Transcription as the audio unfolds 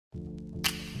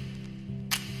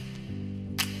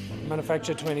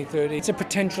Manufacture 2030. It's a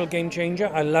potential game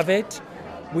changer. I love it.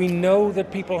 We know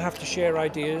that people have to share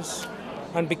ideas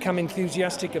and become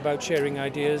enthusiastic about sharing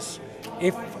ideas.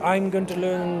 If I'm going to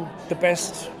learn the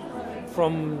best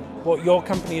from what your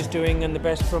company is doing and the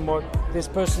best from what this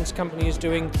person's company is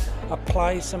doing,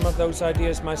 apply some of those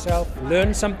ideas myself,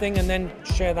 learn something and then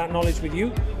share that knowledge with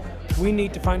you, we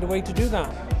need to find a way to do that.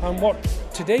 And what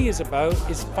today is about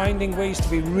is finding ways to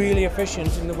be really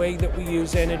efficient in the way that we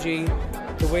use energy,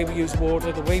 the way we use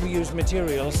water, the way we use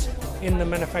materials in the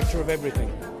manufacture of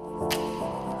everything.